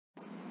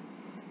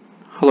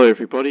Hello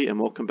everybody and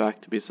welcome back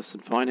to Business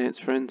and Finance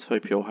Friends.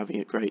 Hope you're all having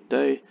a great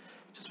day.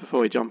 Just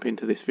before we jump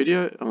into this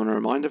video, I want to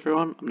remind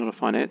everyone I'm not a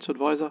financial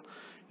advisor.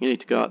 You need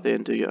to go out there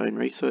and do your own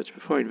research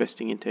before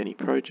investing into any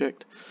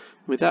project.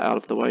 And with that out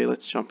of the way,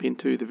 let's jump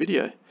into the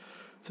video.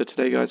 So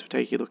today guys, we're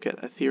taking a look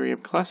at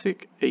Ethereum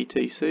Classic,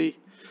 ETC,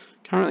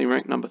 currently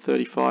ranked number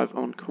 35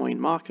 on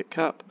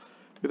CoinMarketCap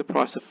with a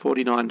price of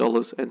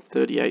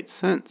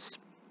 $49.38.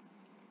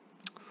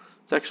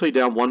 It's actually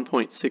down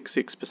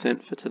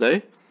 1.66% for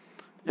today.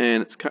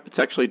 And it's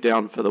actually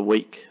down for the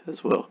week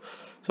as well.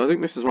 So I think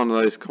this is one of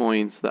those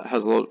coins that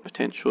has a lot of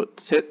potential.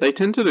 They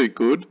tend to do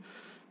good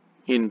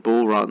in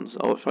bull runs.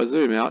 Oh, if I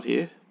zoom out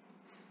here,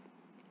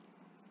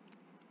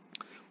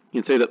 you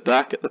can see that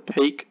back at the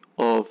peak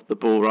of the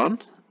bull run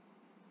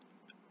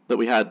that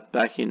we had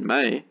back in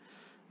May,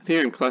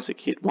 Ethereum Classic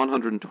hit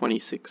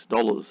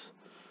 $126.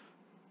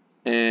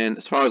 And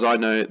as far as I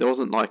know, there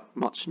wasn't like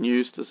much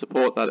news to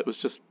support that. It was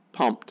just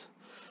pumped.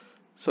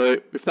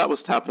 So if that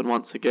was to happen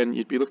once again,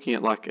 you'd be looking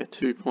at like a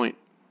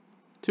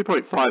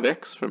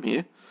 2.5x from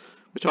here,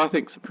 which I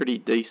think is a pretty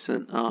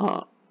decent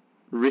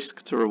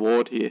risk to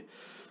reward here.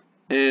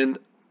 And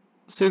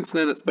since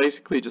then, it's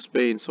basically just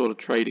been sort of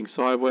trading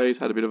sideways,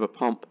 had a bit of a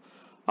pump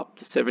up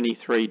to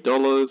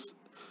 $73.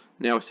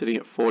 Now we're sitting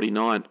at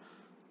 49.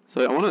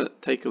 So I want to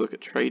take a look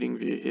at trading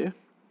view here.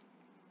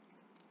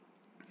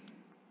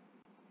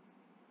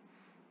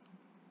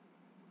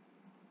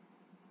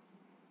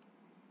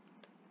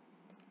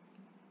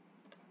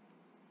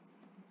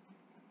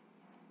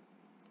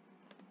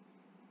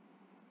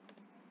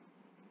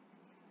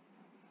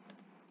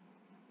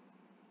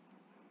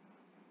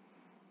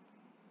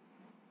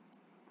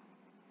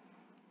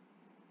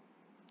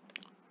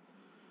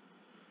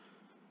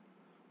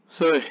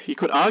 So you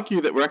could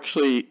argue that we're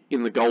actually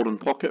in the golden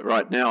pocket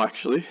right now.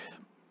 Actually,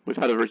 we've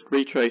had a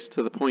retrace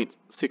to the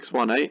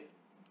 0.618,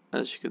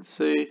 as you can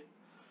see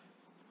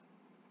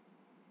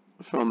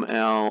from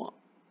our.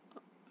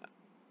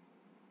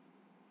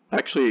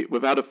 Actually,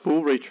 we've had a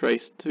full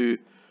retrace to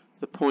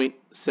the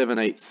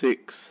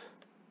 0.786.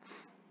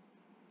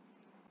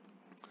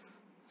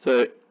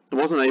 So it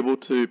wasn't able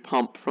to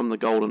pump from the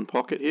golden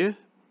pocket here,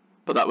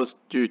 but that was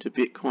due to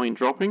Bitcoin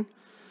dropping.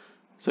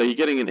 So you're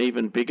getting an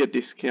even bigger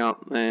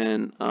discount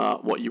than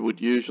what you would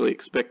usually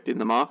expect in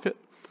the market.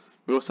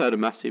 We also had a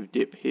massive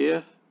dip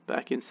here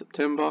back in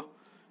September,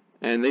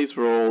 and these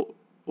were all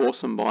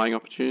awesome buying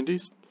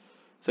opportunities.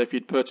 So if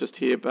you'd purchased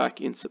here back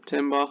in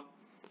September,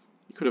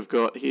 you could have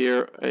got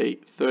here a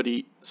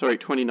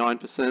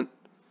 29%,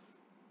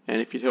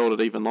 and if you'd held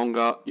it even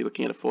longer, you're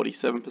looking at a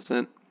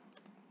 47%.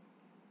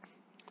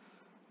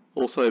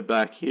 Also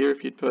back here,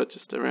 if you'd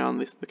purchased around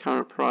the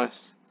current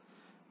price,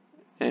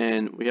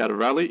 and we had a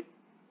rally,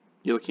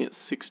 you're looking at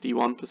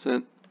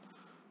 61%.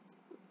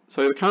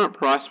 So the current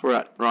price we're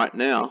at right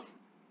now,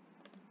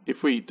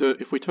 if we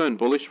turn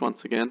bullish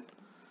once again,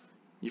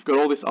 you've got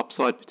all this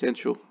upside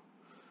potential,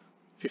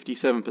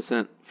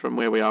 57% from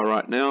where we are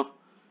right now,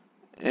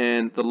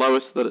 and the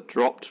lowest that it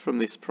dropped from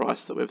this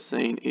price that we've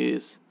seen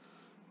is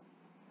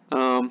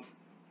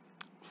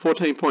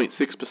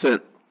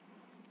 14.6%.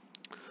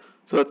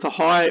 So it's a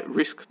high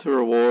risk to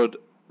reward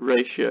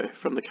ratio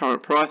from the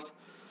current price.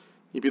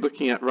 You'd be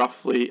looking at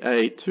roughly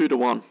a 2 to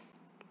 1.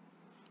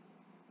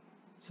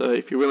 So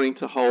if you're willing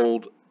to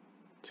hold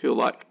till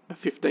like a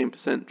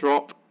 15%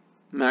 drop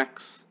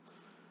max,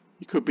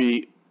 you could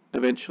be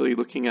eventually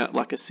looking at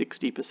like a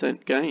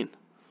 60% gain.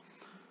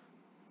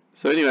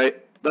 So anyway,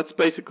 that's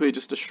basically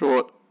just a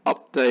short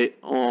update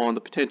on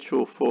the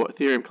potential for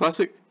Ethereum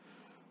Classic.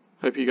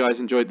 Hope you guys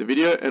enjoyed the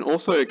video. And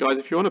also guys,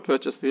 if you want to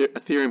purchase the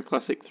Ethereum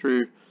Classic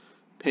through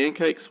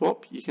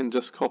PancakeSwap, you can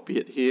just copy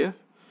it here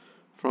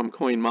from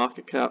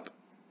CoinMarketCap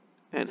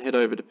and head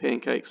over to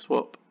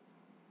PancakeSwap.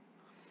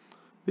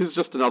 This is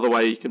just another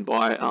way you can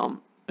buy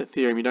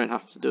Ethereum. You don't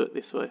have to do it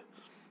this way.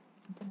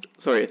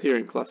 Sorry,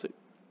 Ethereum Classic.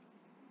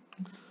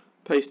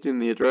 Paste in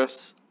the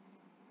address,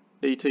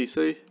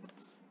 ETC,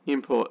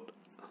 import.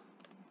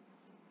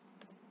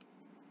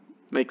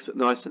 Makes it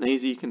nice and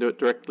easy. You can do it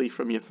directly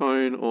from your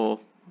phone or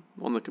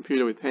on the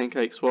computer with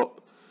PancakeSwap.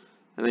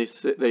 And there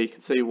you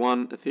can see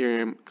one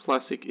Ethereum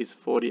Classic is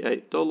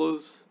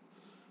 $48.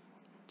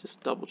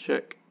 Just double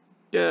check.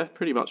 Yeah,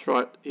 pretty much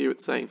right. Here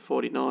it's saying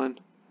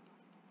 49.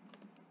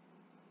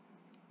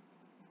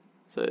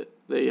 So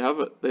there you have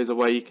it. There's a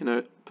way you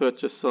can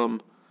purchase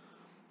some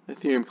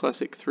Ethereum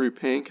Classic through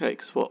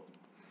PancakeSwap.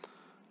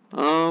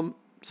 So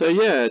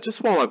yeah,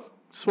 just while I've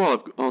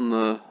on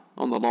the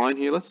line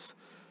here, let's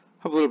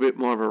have a little bit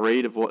more of a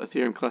read of what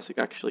Ethereum Classic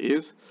actually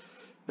is.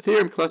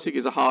 Ethereum Classic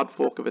is a hard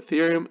fork of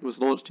Ethereum. It was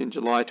launched in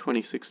July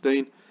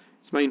 2016.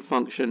 Its main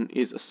function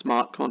is a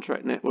smart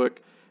contract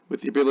network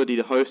with the ability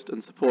to host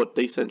and support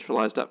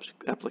decentralized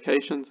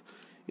applications.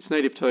 Its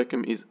native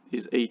token is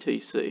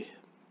ETC.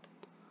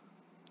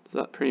 So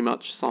that pretty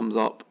much sums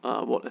up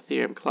what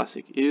Ethereum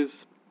Classic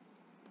is.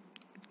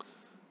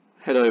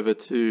 Head over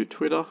to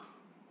Twitter.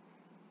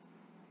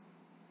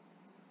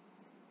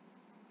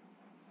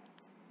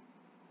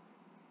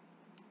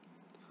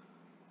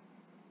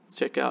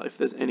 Check out if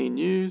there's any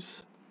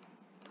news.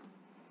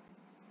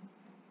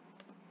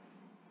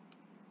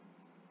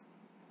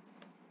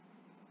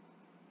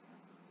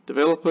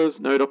 Developers,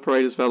 node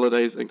operators,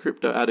 validators, and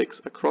crypto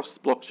addicts across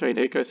blockchain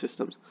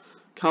ecosystems,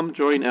 come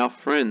join our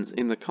friends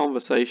in the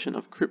conversation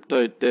of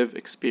crypto dev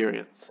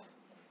experience.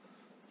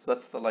 So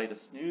that's the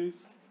latest news.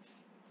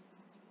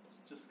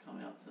 It's just come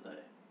out today.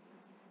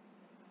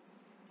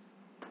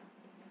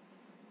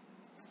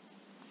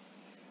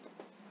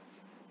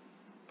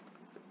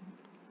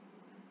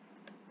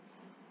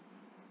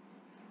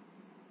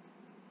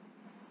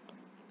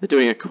 They're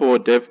doing a core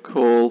dev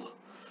call.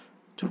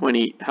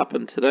 20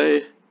 happened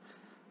today.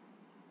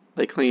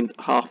 They cleaned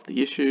half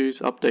the issues,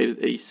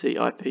 updated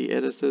EC/IP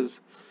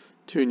editors,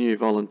 2 new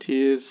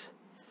volunteers.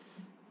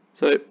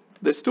 So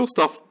there's still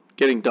stuff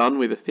getting done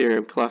with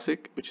Ethereum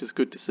Classic, which is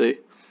good to see.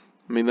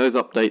 I mean, those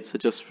updates are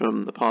just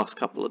from the past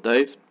couple of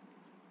days.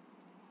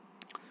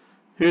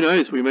 Who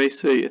knows, we may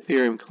see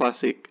Ethereum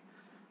Classic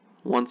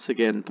once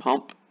again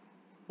pump.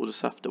 We'll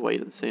just have to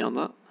wait and see on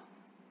that.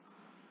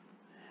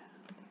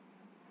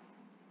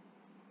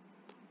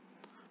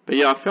 But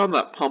yeah, I found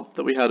that pump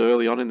that we had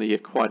early on in the year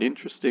quite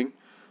interesting.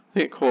 I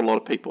think it caught a lot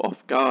of people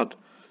off guard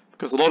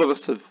because a lot of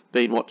us have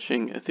been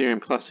watching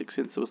Ethereum Classic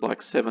since it was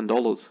like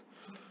 $7.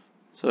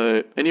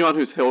 So anyone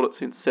who's held it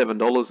since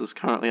 $7 is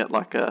currently at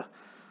like a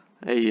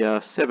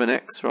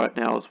 7x right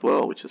now as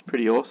well, which is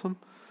pretty awesome.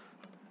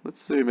 Let's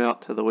zoom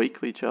out to the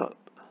weekly chart.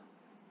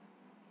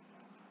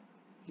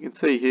 You can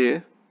see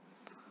here,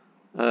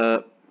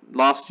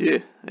 last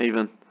year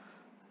even,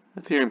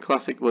 Ethereum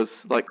Classic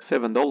was like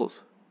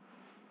 $7.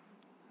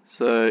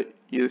 So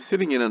you're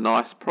sitting in a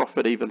nice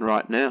profit even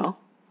right now,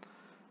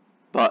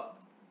 but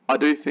I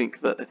do think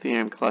that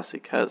Ethereum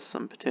Classic has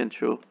some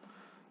potential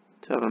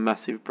to have a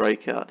massive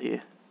breakout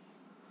here.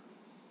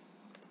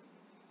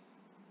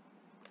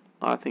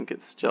 I think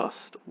it's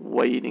just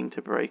waiting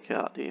to break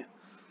out here.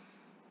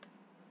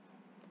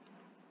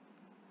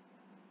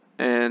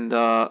 And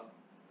the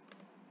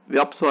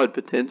upside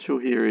potential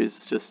here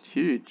is just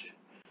huge.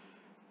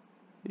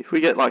 If we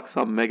get like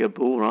some mega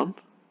bull run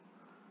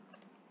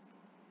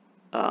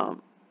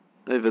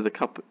over the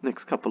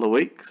next couple of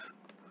weeks,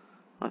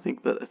 I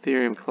think that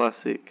Ethereum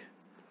Classic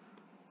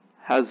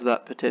has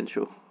that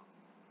potential.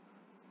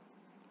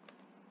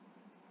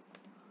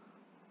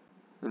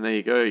 And there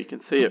you go, you can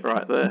see it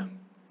right there.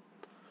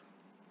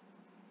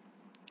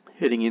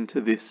 Heading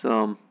into this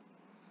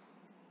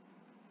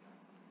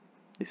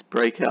this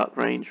breakout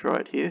range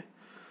right here.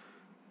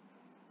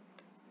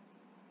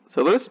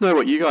 So let us know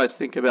what you guys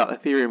think about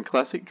Ethereum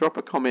Classic. Drop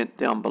a comment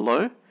down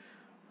below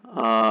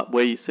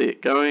where you see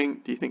it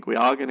going. Do you think we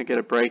are going to get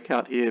a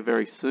breakout here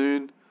very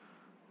soon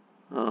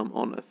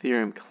on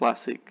Ethereum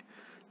Classic?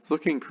 It's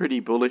looking pretty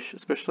bullish,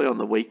 especially on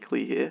the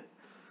weekly here.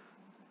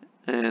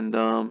 And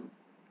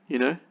you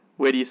know,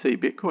 where do you see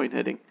Bitcoin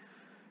heading?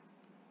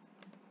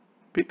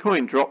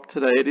 Bitcoin dropped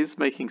today. It is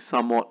making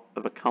somewhat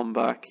of a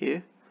comeback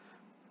here.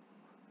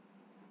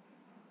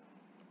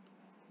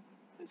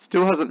 It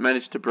still hasn't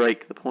managed to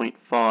break the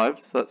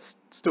 0.5, so that's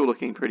still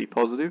looking pretty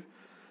positive.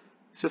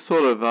 It's just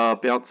sort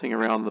of bouncing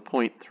around the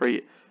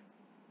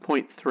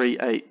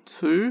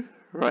 0.382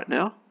 right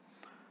now,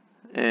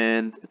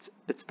 and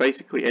it's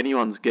basically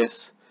anyone's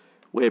guess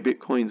where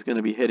Bitcoin's going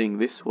to be heading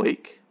this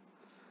week.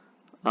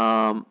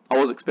 I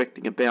was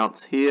expecting a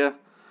bounce here,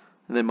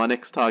 and then my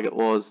next target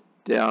was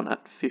down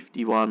at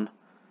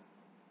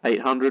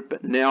 51,800,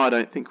 but now I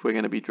don't think we're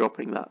going to be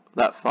dropping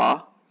that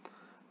far.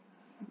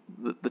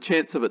 The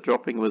chance of it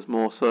dropping was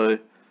more so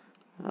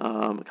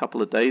a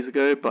couple of days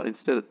ago, but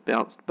instead it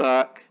bounced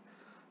back,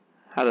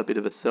 had a bit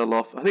of a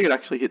sell-off. I think it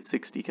actually hit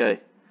 60k,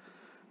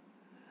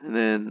 and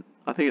then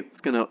I think it's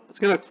gonna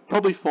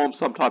probably form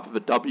some type of a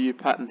W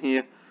pattern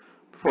here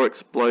before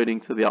exploding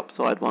to the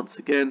upside once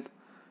again.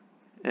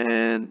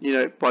 And you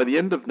know, by the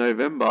end of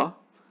November,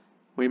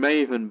 we may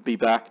even be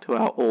back to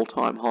our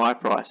all-time high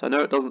price. I know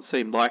it doesn't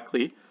seem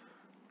likely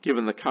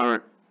given the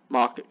current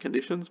market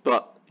conditions,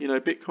 but you know,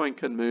 Bitcoin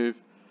can move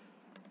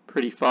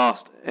pretty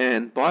fast.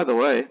 And by the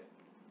way,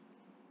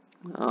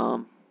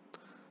 you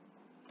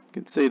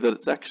can see that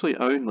it's actually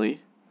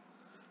only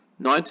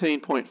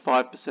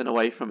 19.5%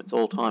 away from its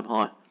all-time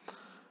high.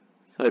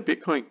 So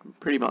Bitcoin can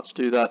pretty much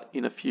do that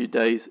in a few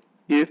days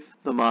if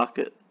the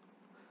market,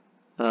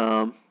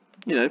 you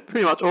know,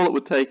 pretty much all it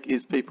would take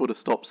is people to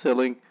stop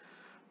selling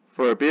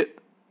for a bit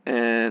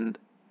and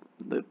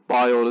the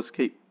buy orders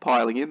keep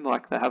piling in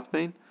like they have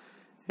been,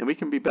 and we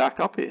can be back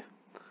up here.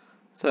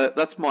 So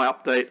that's my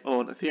update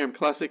on Ethereum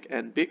Classic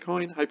and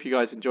Bitcoin. Hope you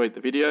guys enjoyed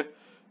the video.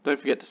 Don't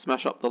forget to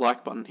smash up the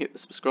like button, hit the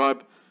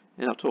subscribe,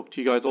 and I'll talk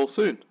to you guys all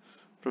soon.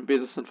 From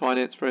business and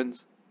finance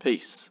friends,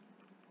 peace.